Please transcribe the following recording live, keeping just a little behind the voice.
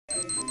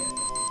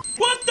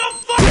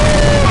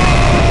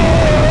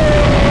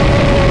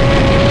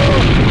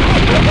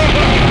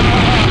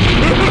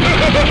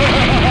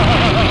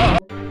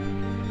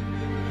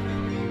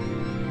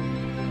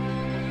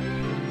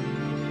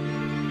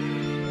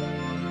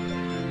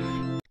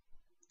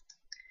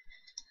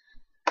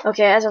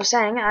Okay, as I was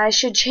saying, I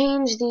should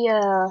change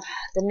the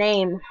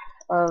name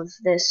of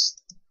this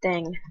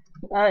thing.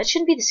 It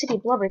shouldn't be the city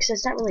of Blubber because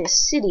it's not really a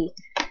city.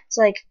 It's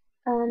like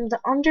the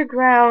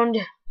underground.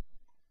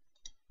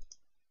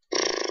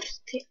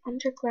 The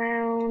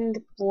underground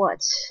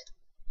what?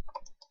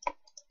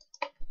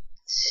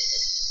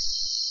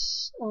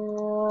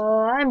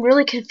 I'm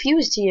really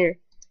confused here.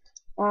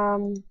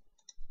 I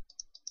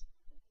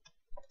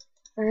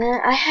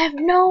have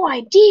no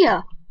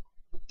idea.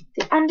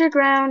 The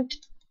underground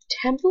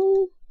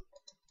temple?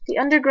 The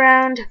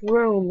underground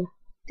room.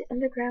 The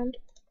underground.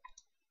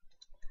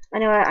 I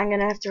know I'm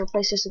gonna have to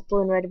replace this with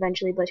blue and red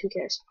eventually, but who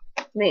cares?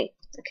 Me.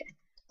 Okay.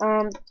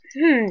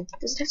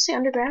 Does it have to say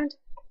underground?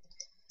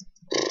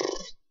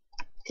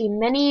 The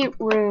many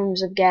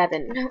rooms of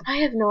Gavin. No, I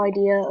have no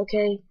idea,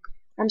 okay?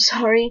 I'm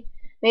sorry.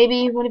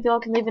 Maybe one of y'all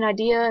can leave an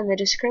idea in the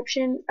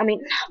description. I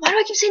mean, why do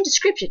I keep saying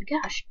description?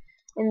 Gosh.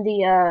 In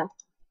the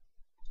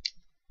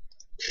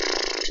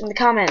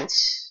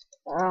comments.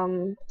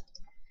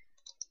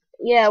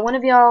 Yeah, one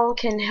of y'all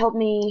can help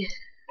me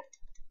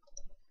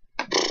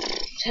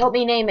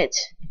name it,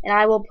 and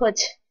I will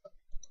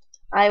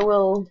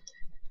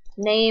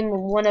name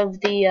one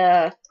of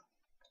the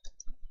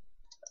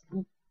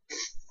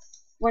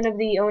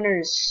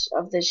owners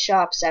of the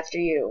shops after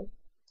you.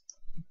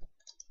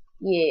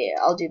 Yeah,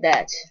 I'll do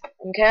that.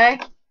 Okay?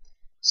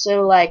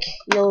 So, like,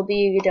 you'll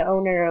be the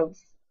owner of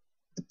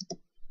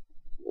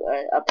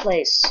a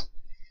place.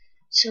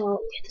 So,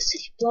 yeah, the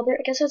city of Blubber,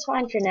 I guess that's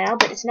fine for now,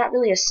 but it's not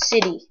really a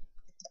city.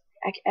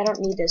 I don't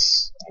need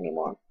this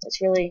anymore.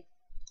 It's really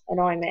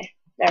annoying me.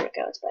 There we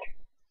go, it's better.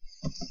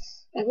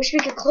 I wish we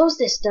could close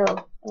this,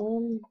 though.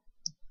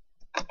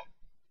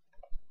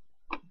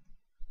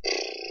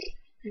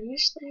 I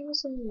wish there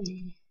was a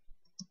way.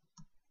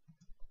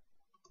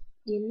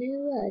 You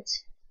know what?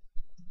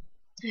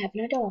 I have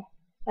an idea.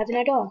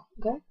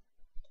 Okay?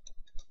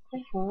 I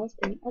have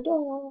an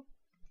idea.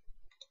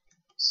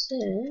 So,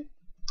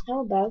 how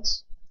about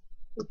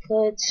we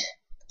put...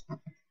 I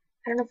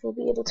don't know if we'll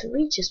be able to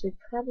reach this. We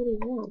probably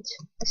won't.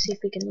 Let's see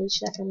if we can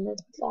reach that from the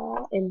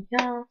in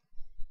here.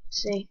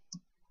 Let's see.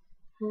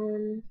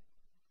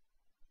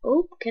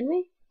 Oh, can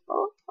we?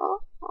 Oh,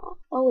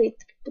 wait.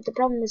 But the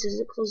problem is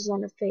it closes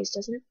on her face,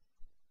 doesn't it?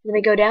 Let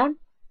me go down.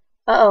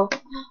 Uh-oh.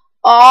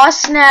 Aw,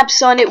 snap,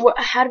 son.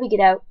 How do we get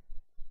out?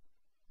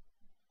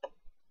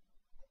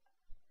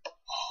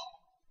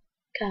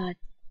 God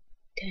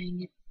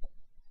dang it.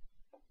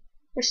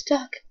 We're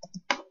stuck.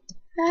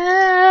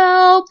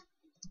 Help!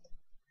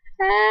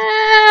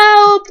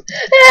 Help!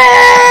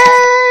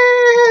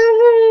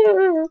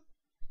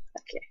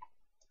 Okay.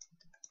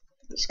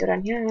 Just go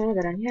down here,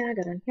 get out of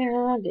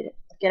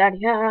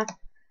here.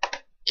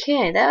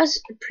 Okay, that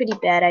was a pretty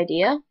bad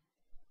idea.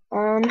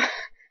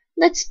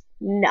 Let's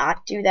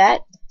not do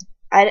that.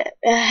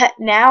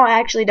 Now I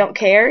actually don't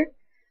care,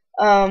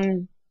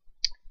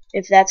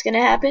 if that's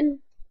gonna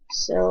happen.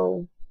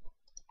 So,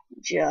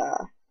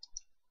 ja.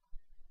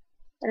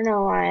 I don't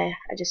know why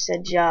I just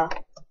said ja.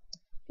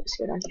 Let's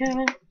go down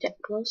here,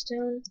 get close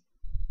down,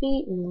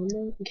 be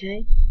normal,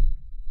 okay?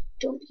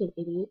 Don't be an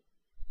idiot.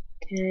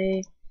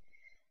 Okay.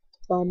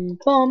 Bum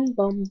bum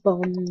bum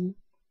bum.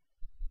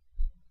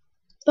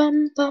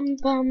 Bum bum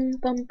bum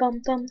bum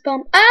bum bum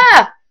bum.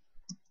 Ah!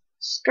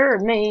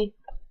 Scared me.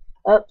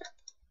 Up.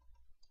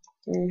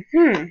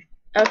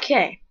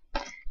 Okay.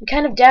 I'm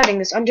kind of doubting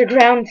this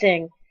underground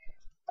thing.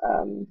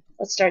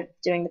 Let's start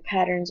doing the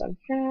patterns on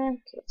here.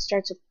 Okay, it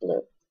starts with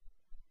blue.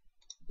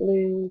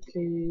 Blue,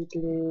 blue,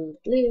 blue,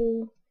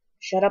 blue.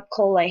 Shut up,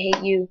 Cole, I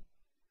hate you.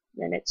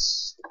 Then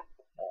it's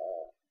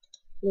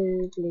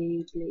blue,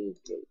 blue, blue,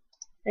 blue.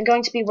 I'm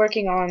going to be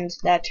working on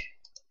that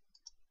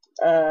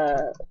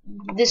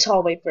this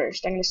hallway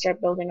first. I'm going to start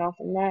building off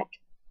on that.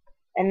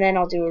 And then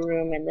I'll do a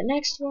room in the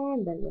next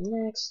one, then the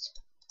next.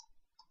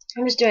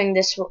 I'm just doing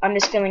this. I'm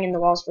just filling in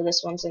the walls for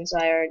this one since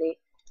I already,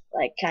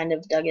 like, kind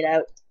of dug it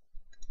out.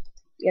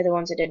 The other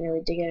ones I didn't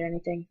really dig out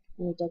anything.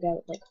 I only dug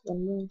out, like,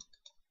 one more.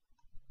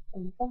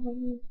 Bum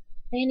bum.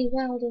 Any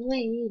wild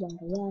away,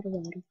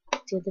 wada,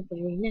 till the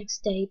very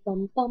next day.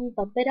 Bum bum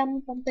bum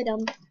ba-dum bum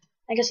ba-dum.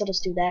 I guess I'll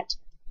just do that.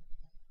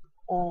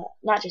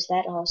 Not just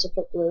that, I'll also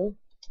put blue.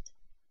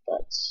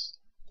 But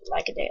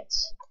like a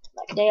dance.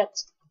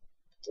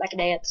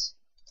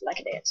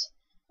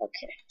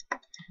 Okay.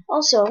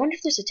 Also, I wonder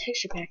if there's a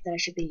texture pack that I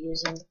should be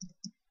using.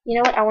 You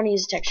know what? I want to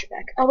use a texture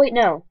pack. Oh wait,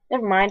 no.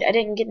 Never mind. I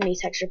didn't get any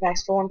texture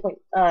packs for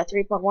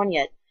 3.1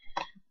 yet.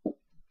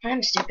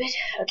 I'm stupid.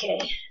 Okay,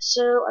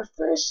 so our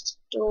first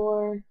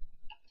door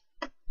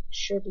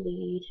should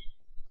lead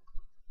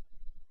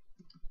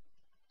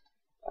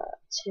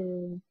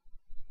to...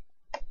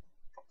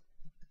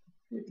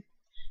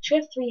 Should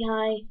we have 3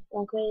 high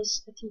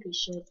walkways? I think we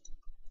should.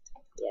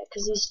 Yeah,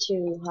 because these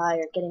 2 high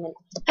are getting in.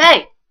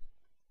 Hey!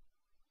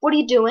 What are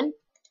you doing?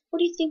 What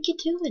do you think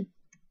you're doing?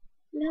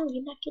 No,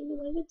 you're not getting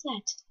away with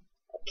that.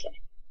 Okay.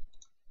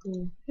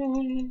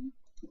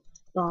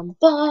 Bum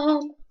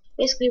bum.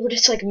 Basically, we're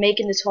just like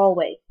making this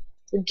hallway.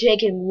 We're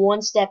taking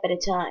one step at a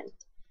time.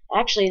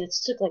 Actually,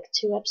 this took like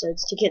 2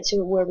 episodes to get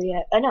to where we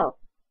at. I know.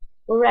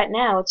 Well, right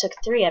now it took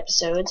 3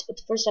 episodes, but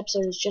the first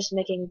episode was just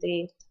making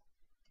the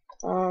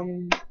yeah,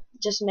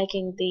 just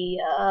making the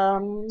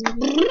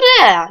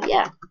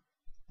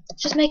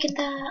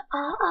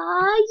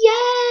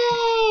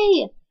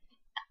yay!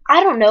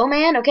 I don't know,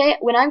 man. Okay,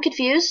 when I'm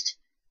confused,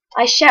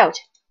 I shout.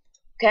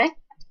 Okay,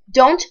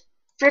 don't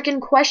frickin'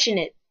 question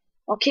it.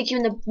 I'll kick you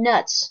in the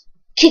nuts.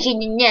 Kick you in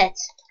the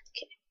nuts.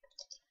 Okay.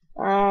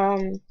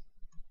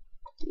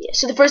 Yeah,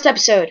 so the first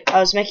episode, I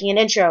was making an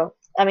intro.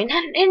 I mean,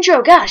 not an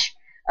intro. Gosh.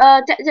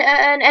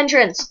 An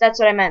entrance. That's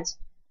what I meant.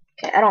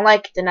 Okay, I don't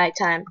like the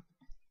nighttime.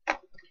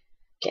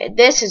 Okay,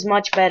 this is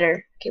much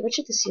better. Okay, what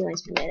should the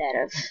ceilings be made out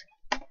of?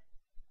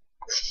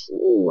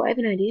 Ooh, I have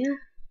an idea.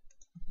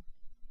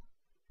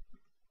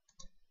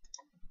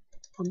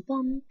 Bum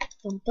bum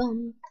bum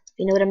bum. If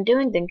you know what I'm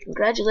doing, then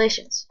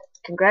congratulations.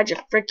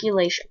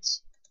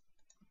 Congratulations.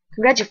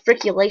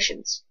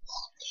 Congratulations.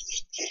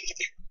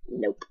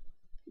 Nope.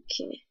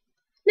 Okay.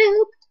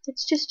 Nope.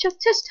 It's just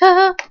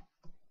tester.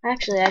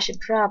 Actually, I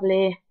should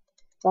probably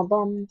bum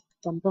bum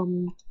bum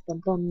bum bum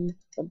bum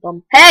bum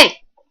bum.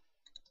 Hey!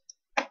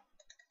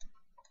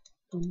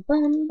 Bum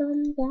bum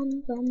bum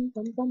bum bum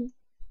bum bum.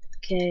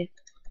 Okay.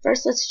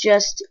 First, let's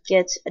just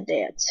get a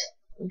dance.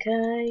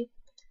 Okay.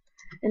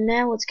 And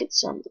now let's get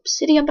some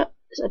obsidian up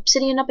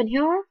in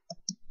here.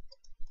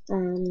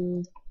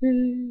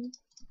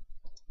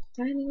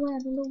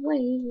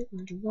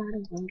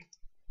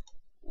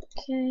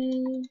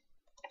 Okay.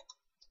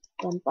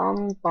 Bum bum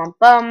bum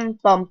bum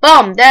bum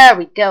bum. There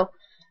we go.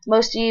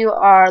 Most of you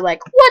are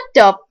like, what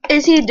the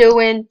is he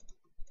doing?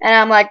 And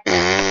I'm like,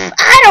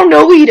 I don't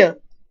know either.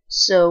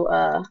 So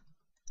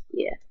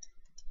yeah.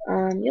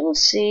 You'll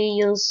see,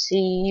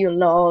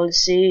 you'll all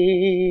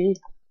see.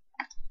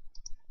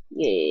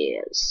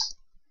 Yes.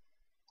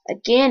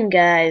 Again,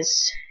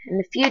 guys, in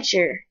the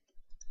future,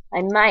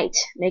 I might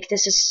make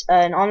this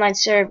an online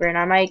server, and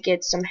I might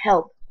get some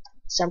help.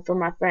 Some from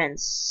my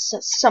friends.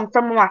 Some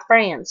from my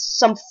friends.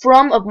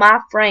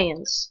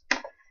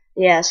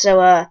 Yeah,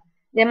 so,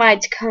 they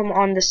might come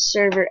on the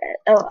server.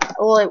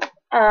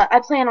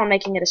 I plan on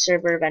making it a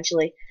server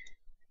eventually.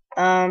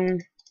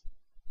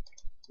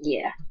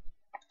 Yeah.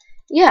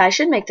 Yeah, I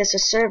should make this a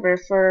server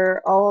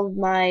for all of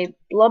my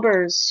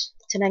blubbers,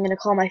 and I'm gonna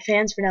call my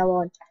fans from now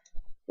on,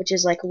 which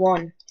is like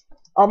 1.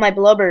 All my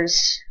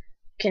blubbers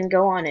can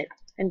go on it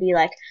and be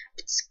like,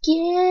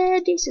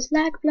 scared, this is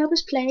like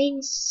Blubber's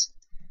place,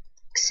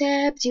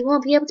 except you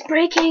won't be able to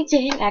break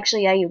anything.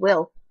 Actually, yeah, you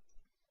will.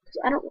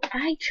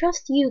 I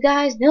trust you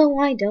guys. No,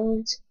 I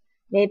don't.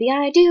 Maybe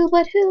I do,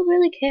 but who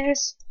really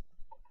cares?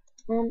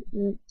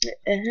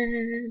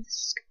 This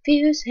is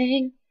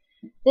confusing.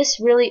 This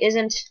really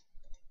isn't.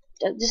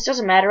 This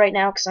doesn't matter right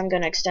now because I'm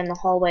going to extend the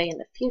hallway in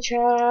the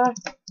future.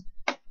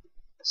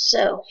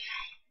 So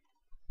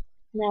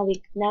now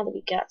that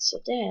we got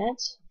that,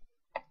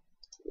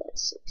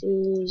 let's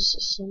do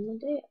some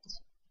of that.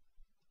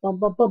 Bum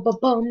bum bum bum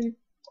bum.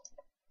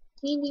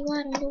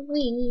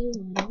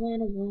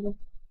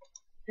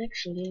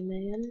 Actually,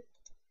 man,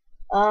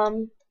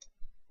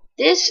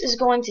 this is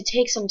going to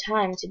take some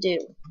time to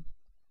do.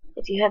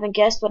 If you haven't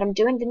guessed what I'm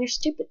doing, then you're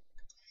stupid.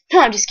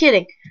 No, I'm just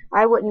kidding.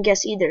 I wouldn't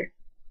guess either.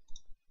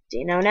 Do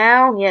you know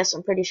now? Yes,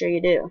 I'm pretty sure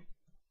you do.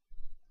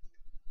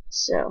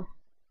 So,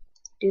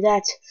 do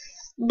that.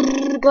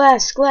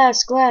 Glass.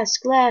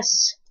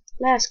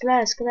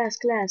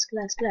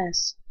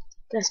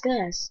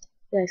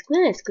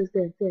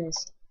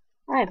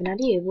 I have an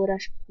idea of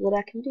what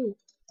I can do.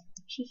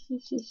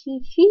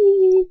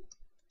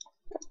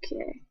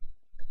 Okay.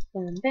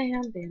 Bam,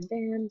 bam, bam,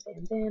 bam,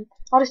 bam, bam.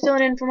 I'll just fill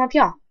it in from up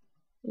here.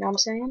 You know what I'm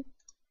saying?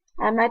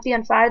 I might be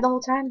on fire the whole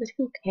time, but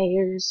who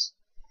cares?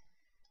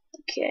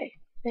 Okay.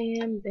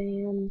 Bam,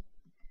 bam.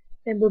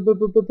 Bam, bam, bam,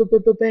 bam, bam,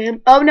 bam,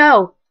 bam. Oh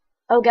no!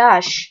 Oh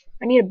gosh.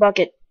 I need a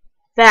bucket.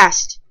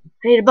 Fast.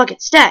 I need a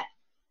bucket. Stat!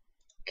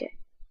 Okay.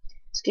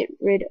 Let's get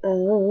rid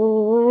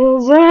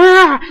of...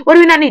 What do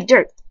we not need?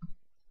 Dirt.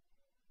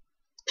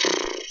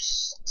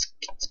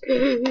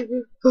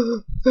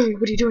 What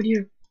are you doing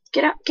here?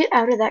 Get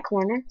out of that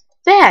corner.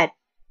 Bad.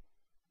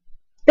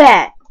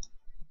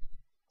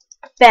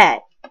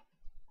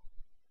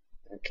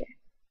 Okay.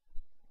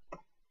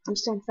 I'm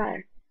still on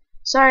fire.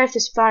 Sorry if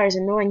this fire is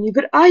annoying you,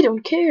 but I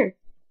don't care.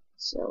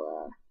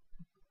 So,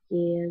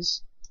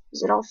 yes.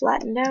 Is it all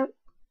flattened out?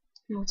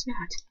 No, it's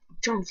not.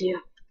 What's wrong with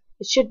you?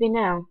 It should be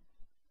now.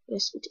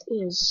 Yes, it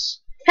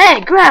is.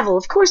 Hey, gravel!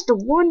 Of course, the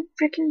one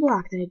freaking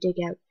block that I dig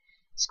out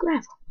is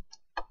gravel.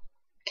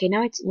 Okay,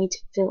 now I need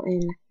to fill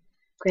in.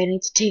 Great, I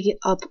need to dig it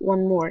up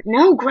one more.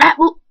 No,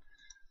 gravel!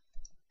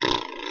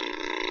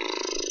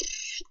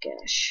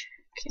 Gosh.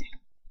 Okay.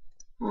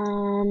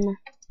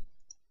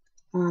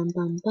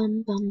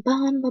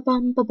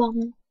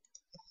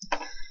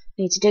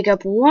 Need to dig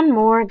up one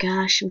more.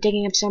 Gosh, I'm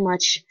digging up so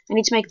much. I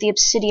need to make the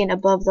obsidian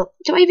above the...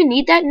 Do I even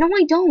need that? No,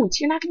 I don't.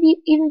 You're not going to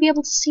even be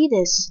able to see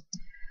this.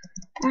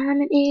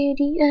 I'm an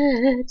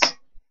idiot.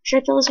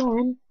 Should I fill this all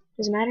in?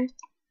 Does it matter?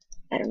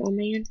 I don't know,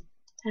 man.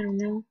 I don't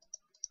know.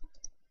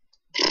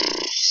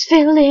 Just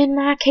fill in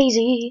my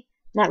KZ.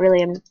 Not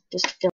really, I'm just filling.